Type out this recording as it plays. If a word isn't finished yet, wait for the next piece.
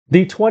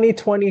The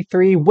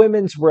 2023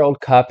 Women's World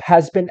Cup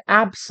has been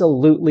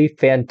absolutely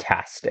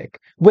fantastic,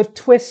 with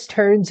twists,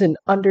 turns, and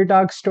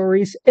underdog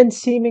stories in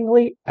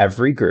seemingly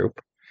every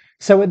group.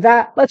 So, with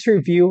that, let's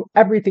review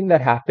everything that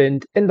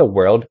happened in the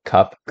World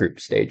Cup group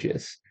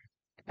stages.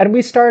 And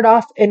we start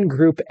off in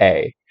Group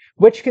A,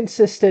 which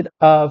consisted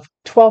of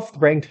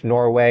 12th ranked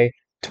Norway,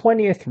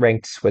 20th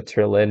ranked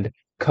Switzerland,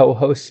 co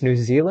host New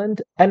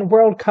Zealand, and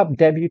World Cup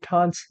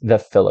debutantes the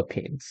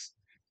Philippines.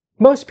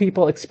 Most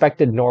people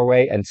expected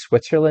Norway and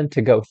Switzerland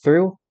to go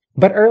through,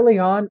 but early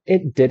on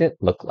it didn't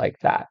look like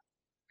that.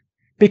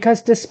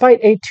 Because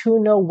despite a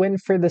 2-0 win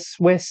for the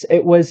Swiss,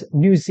 it was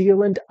New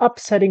Zealand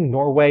upsetting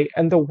Norway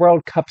in the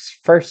World Cup's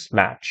first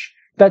match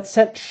that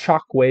sent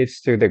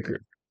shockwaves through the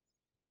group.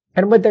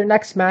 And with their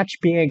next match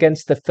being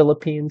against the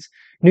Philippines,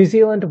 New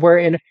Zealand were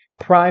in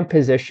prime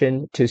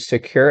position to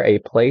secure a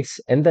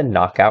place in the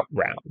knockout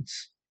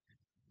rounds.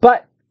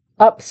 But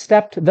up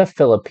stepped the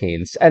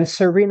Philippines and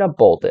Serena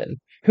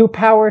Bolden, who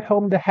powered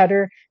home the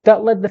header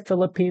that led the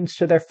Philippines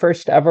to their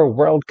first ever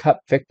World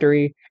Cup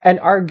victory and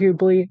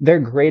arguably their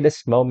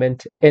greatest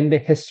moment in the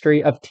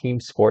history of team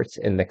sports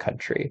in the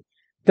country.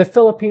 The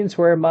Philippines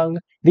were among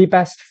the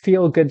best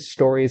feel-good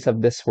stories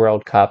of this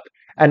World Cup,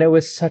 and it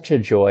was such a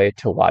joy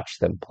to watch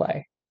them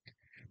play.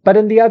 But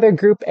in the other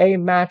Group A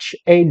match,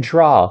 a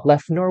draw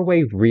left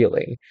Norway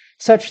reeling,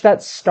 such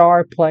that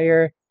star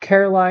player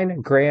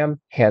Caroline Graham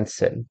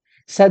Hansen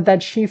said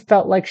that she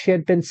felt like she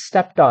had been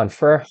stepped on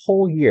for a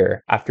whole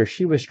year after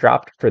she was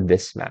dropped for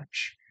this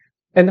match.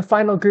 In the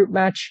final group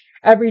match,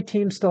 every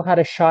team still had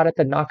a shot at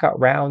the knockout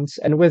rounds,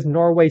 and with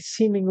Norway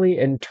seemingly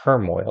in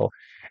turmoil,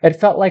 it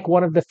felt like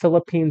one of the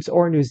Philippines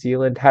or New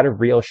Zealand had a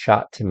real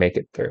shot to make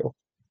it through.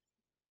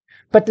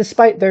 But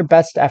despite their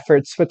best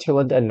efforts,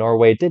 Switzerland and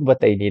Norway did what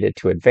they needed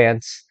to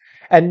advance,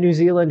 and New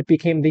Zealand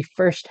became the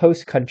first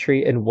host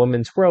country in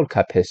Women's World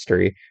Cup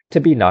history to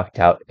be knocked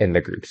out in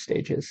the group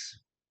stages.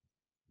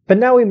 But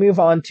now we move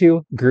on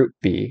to Group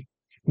B,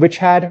 which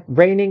had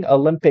reigning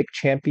Olympic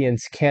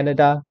champions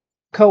Canada,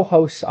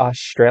 co-hosts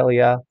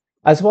Australia,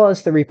 as well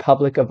as the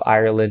Republic of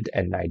Ireland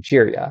and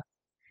Nigeria.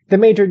 The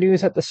major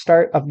news at the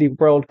start of the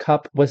World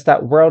Cup was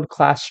that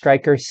world-class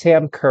striker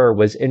Sam Kerr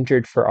was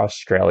injured for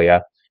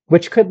Australia,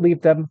 which could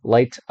leave them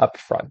light up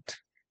front.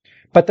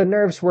 But the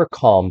nerves were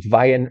calmed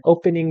via an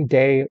opening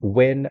day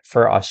win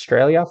for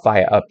Australia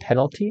via a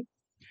penalty,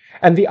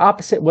 and the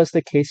opposite was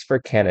the case for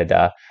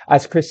Canada,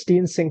 as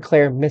Christine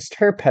Sinclair missed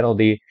her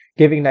penalty,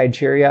 giving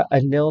Nigeria a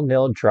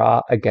 0-0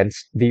 draw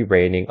against the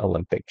reigning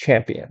Olympic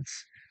champions.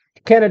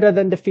 Canada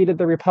then defeated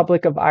the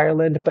Republic of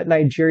Ireland, but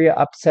Nigeria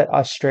upset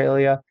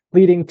Australia,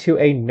 leading to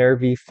a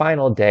nervy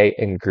final day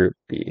in Group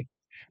B,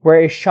 where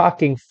a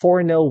shocking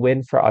 4-0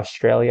 win for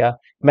Australia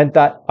meant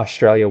that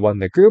Australia won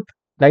the group,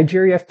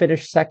 Nigeria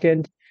finished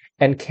second,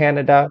 and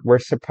Canada were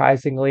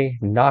surprisingly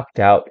knocked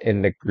out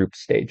in the group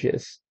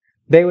stages.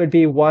 They would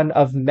be one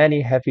of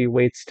many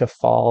heavyweights to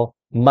fall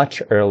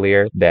much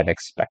earlier than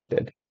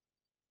expected.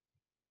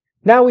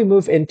 Now we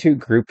move into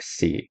Group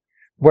C,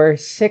 where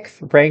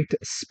 6th ranked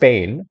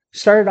Spain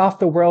started off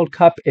the World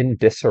Cup in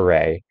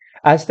disarray,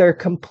 as their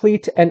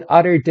complete and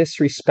utter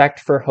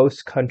disrespect for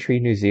host country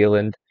New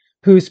Zealand,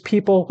 whose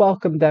people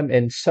welcomed them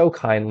in so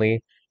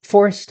kindly,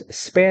 forced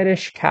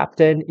Spanish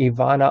captain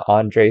Ivana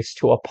Andres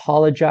to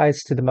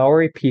apologize to the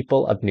Maori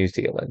people of New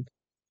Zealand.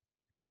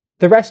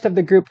 The rest of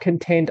the group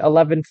contained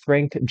 11th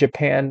ranked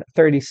Japan,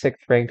 36th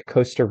ranked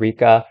Costa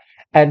Rica,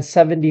 and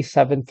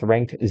 77th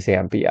ranked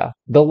Zambia,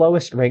 the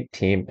lowest ranked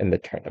team in the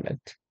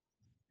tournament.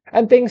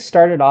 And things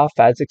started off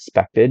as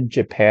expected.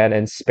 Japan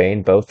and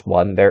Spain both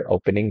won their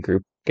opening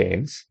group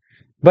games,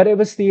 but it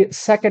was the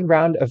second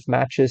round of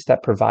matches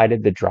that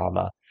provided the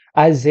drama,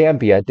 as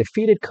Zambia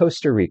defeated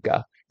Costa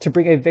Rica to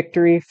bring a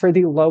victory for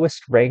the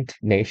lowest ranked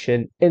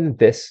nation in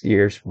this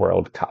year's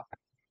World Cup.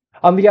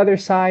 On the other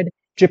side,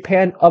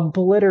 Japan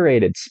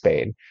obliterated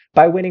Spain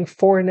by winning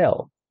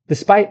 4-0,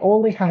 despite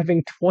only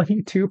having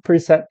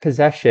 22%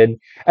 possession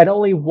and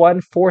only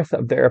 1/4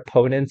 of their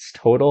opponent's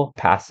total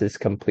passes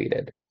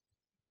completed.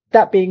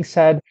 That being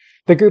said,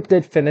 the group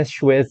did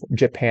finish with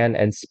Japan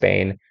and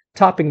Spain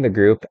topping the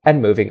group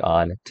and moving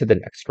on to the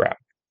next round.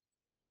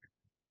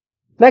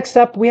 Next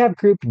up, we have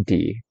Group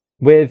D,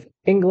 with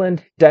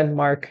England,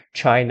 Denmark,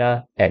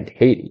 China, and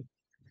Haiti.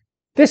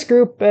 This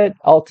group, it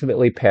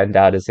ultimately panned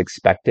out as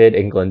expected.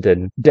 England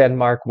and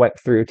Denmark went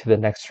through to the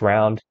next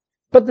round,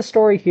 but the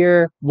story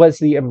here was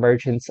the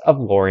emergence of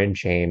Lauren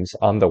James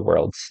on the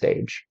world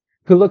stage,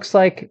 who looks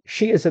like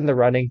she is in the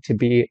running to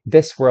be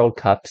this World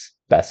Cup's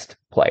best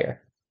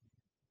player.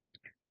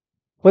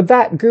 With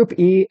that, Group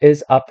E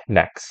is up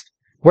next,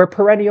 where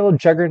perennial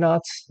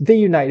juggernauts, the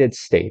United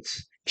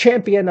States,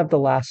 champion of the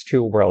last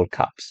 2 World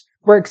Cups,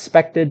 were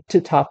expected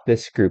to top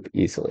this group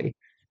easily.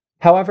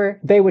 However,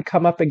 they would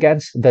come up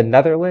against the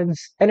Netherlands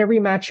in a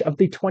rematch of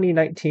the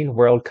 2019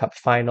 World Cup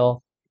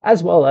final,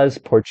 as well as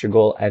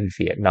Portugal and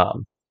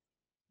Vietnam.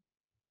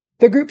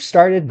 The group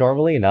started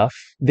normally enough.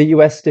 The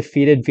US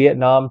defeated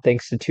Vietnam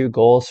thanks to 2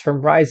 goals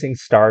from rising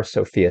star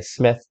Sophia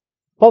Smith,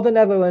 while the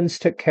Netherlands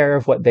took care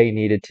of what they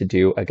needed to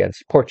do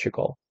against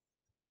Portugal.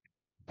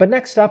 But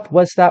next up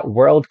was that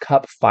World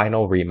Cup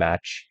final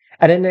rematch.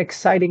 And in an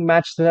exciting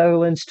match, the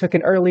Netherlands took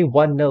an early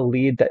 1-0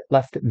 lead that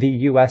left the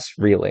US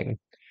reeling.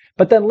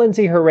 But then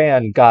Lindsey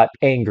Horan got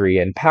angry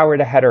and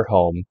powered a header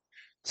home,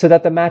 so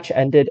that the match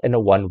ended in a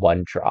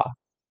 1-1 draw.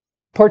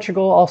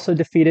 Portugal also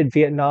defeated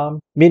Vietnam,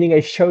 meaning a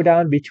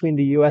showdown between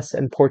the US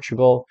and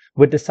Portugal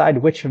would decide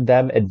which of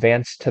them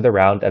advanced to the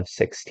round of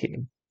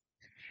 16.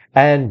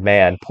 And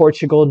man,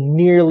 Portugal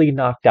nearly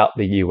knocked out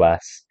the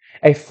US.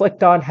 A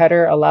flicked on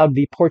header allowed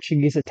the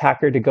Portuguese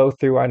attacker to go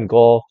through on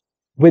goal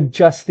with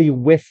just the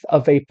width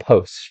of a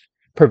post,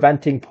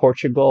 preventing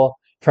Portugal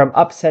from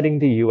upsetting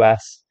the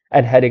US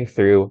and heading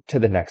through to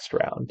the next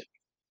round.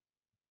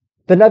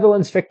 The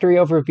Netherlands' victory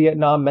over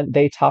Vietnam meant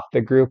they topped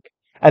the group,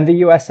 and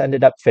the US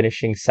ended up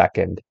finishing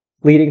second,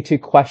 leading to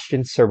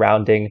questions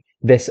surrounding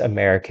this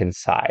American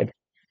side.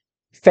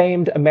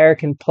 Famed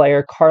American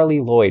player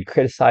Carly Lloyd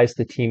criticized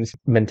the team's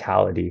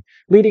mentality,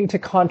 leading to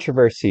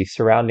controversy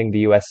surrounding the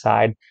US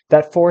side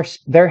that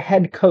forced their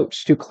head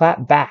coach to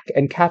clap back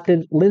and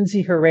captain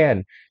Lindsey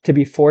Horan to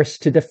be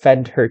forced to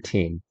defend her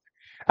team.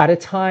 At a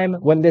time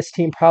when this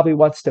team probably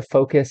wants to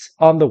focus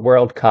on the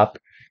World Cup,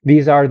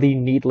 these are the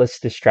needless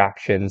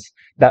distractions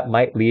that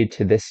might lead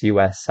to this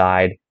US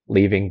side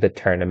leaving the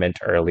tournament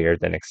earlier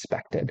than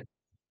expected.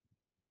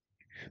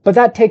 But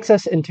that takes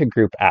us into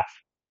Group F,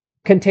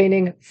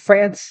 containing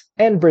France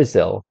and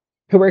Brazil,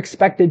 who were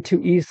expected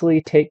to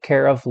easily take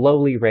care of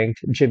lowly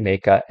ranked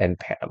Jamaica and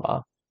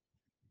Panama.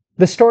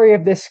 The story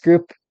of this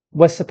group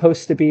was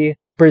supposed to be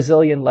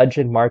Brazilian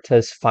legend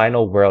Marta's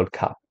final World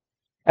Cup,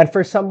 and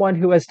for someone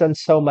who has done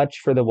so much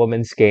for the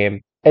women's game,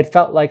 it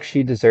felt like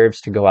she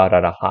deserves to go out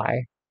on a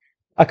high.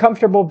 A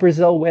comfortable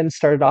Brazil win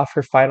started off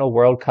her final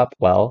World Cup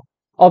well,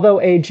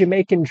 although a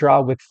Jamaican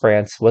draw with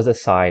France was a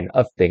sign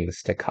of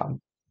things to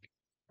come.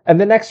 In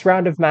the next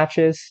round of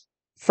matches,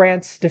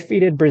 France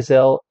defeated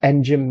Brazil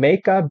and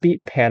Jamaica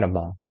beat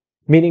Panama,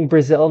 meaning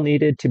Brazil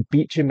needed to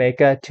beat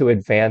Jamaica to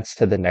advance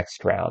to the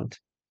next round.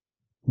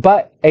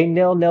 But a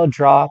 0-0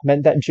 draw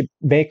meant that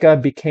Jamaica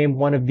became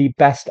one of the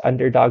best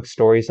underdog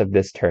stories of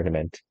this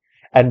tournament,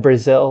 and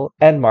Brazil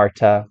and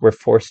Marta were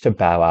forced to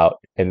bow out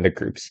in the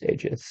group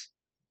stages.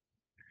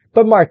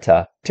 But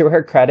Marta, to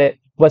her credit,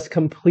 was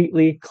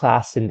completely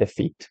class in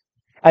defeat,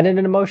 and in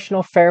an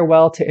emotional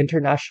farewell to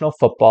international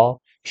football,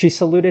 she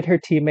saluted her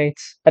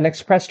teammates and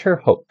expressed her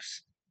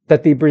hopes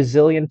that the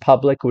Brazilian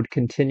public would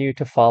continue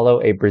to follow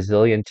a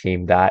Brazilian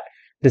team that,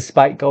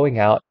 despite going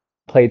out,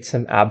 played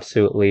some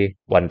absolutely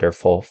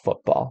wonderful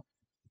football.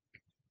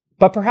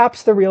 But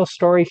perhaps the real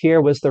story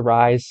here was the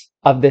rise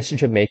of this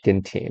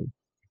Jamaican team,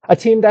 a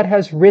team that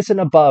has risen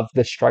above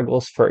the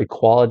struggles for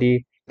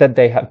equality that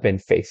they have been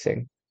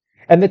facing.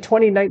 In the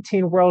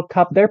 2019 World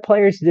Cup, their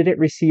players didn't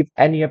receive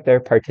any of their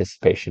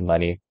participation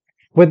money,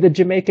 with the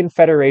Jamaican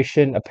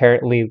Federation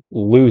apparently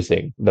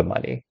losing the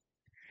money.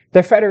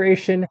 The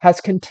Federation has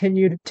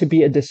continued to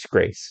be a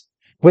disgrace,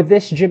 with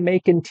this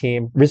Jamaican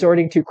team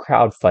resorting to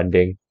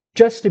crowdfunding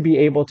just to be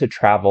able to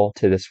travel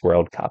to this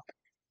World Cup.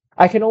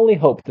 I can only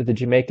hope that the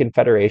Jamaican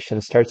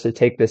Federation starts to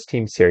take this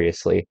team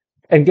seriously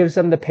and gives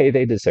them the pay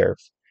they deserve,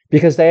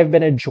 because they have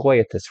been a joy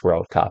at this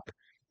World Cup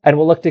and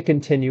will look to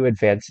continue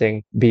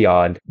advancing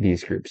beyond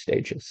these group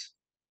stages.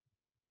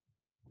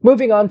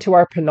 Moving on to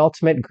our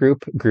penultimate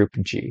group, Group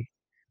G,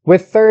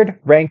 with 3rd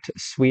ranked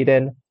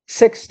Sweden,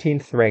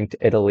 16th ranked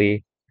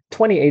Italy,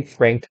 28th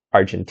ranked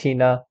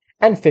Argentina,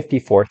 and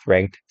 54th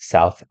ranked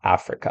South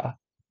Africa.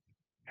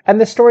 And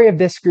the story of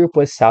this group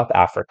was South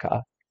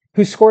Africa,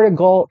 who scored a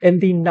goal in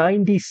the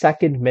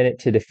 92nd minute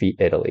to defeat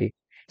Italy,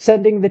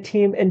 sending the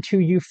team into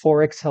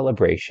euphoric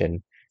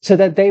celebration so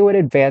that they would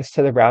advance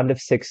to the round of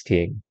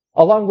 16,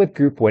 along with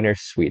group winner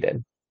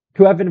Sweden,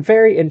 who have a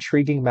very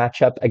intriguing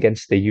matchup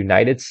against the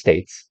United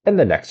States in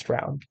the next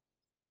round.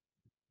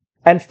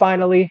 And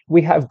finally,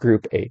 we have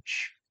Group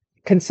H,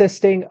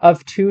 consisting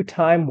of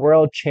 2-time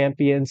world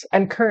champions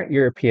and current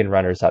European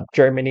runners-up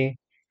Germany,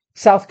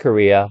 South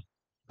Korea,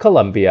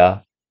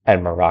 Colombia,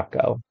 and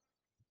Morocco.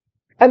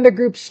 And the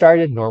group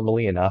started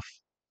normally enough.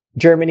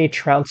 Germany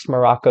trounced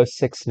Morocco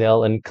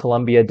 6-0 and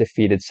Colombia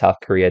defeated South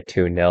Korea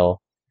 2-0,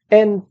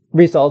 in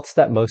results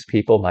that most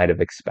people might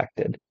have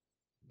expected.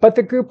 But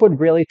the group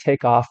would really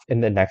take off in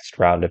the next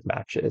round of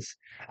matches,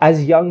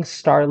 as young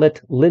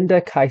starlet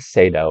Linda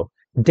Caicedo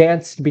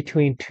danced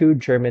between 2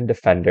 German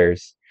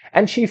defenders,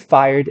 and she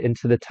fired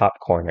into the top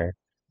corner,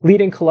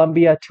 leading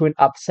Colombia to an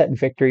upset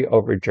victory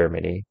over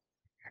Germany.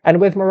 And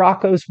with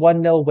Morocco's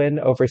 1-0 win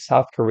over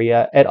South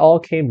Korea, it all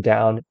came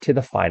down to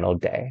the final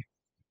day.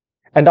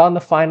 And on the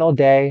final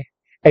day,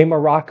 a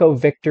Morocco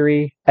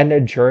victory and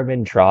a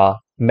German draw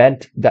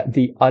meant that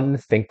the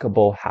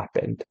unthinkable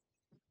happened.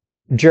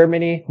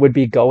 Germany would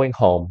be going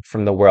home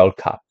from the World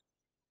Cup,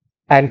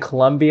 and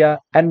Colombia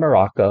and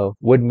Morocco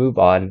would move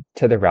on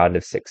to the round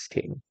of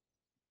 16.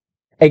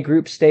 A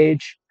group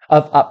stage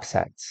of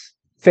upsets,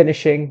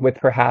 finishing with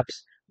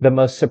perhaps the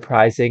most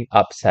surprising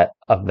upset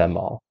of them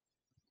all.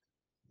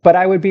 But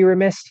I would be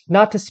remiss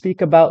not to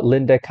speak about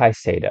Linda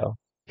Caicedo,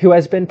 who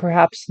has been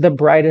perhaps the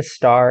brightest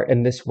star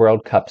in this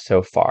World Cup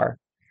so far,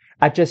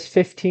 At just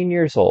 15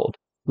 years old,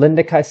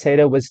 Linda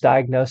Caicedo was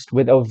diagnosed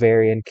with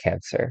ovarian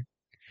cancer.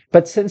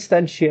 But since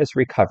then, she has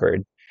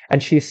recovered,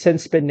 and she's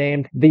since been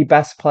named the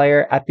best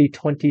player at the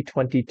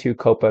 2022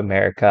 Copa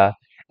America,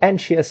 and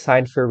she has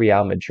signed for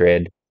Real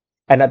Madrid.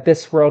 And at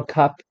this World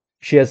Cup,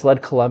 she has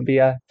led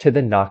Colombia to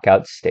the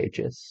knockout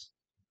stages.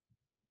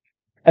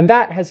 And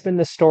that has been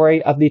the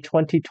story of the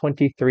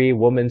 2023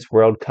 Women's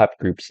World Cup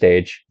group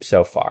stage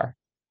so far.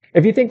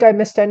 If you think I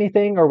missed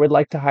anything or would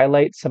like to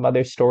highlight some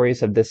other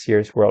stories of this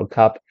year's World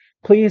Cup,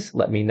 please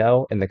let me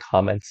know in the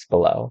comments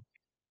below.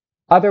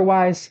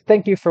 Otherwise,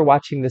 thank you for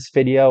watching this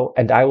video,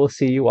 and I will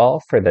see you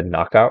all for the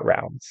knockout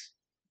rounds.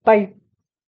 Bye!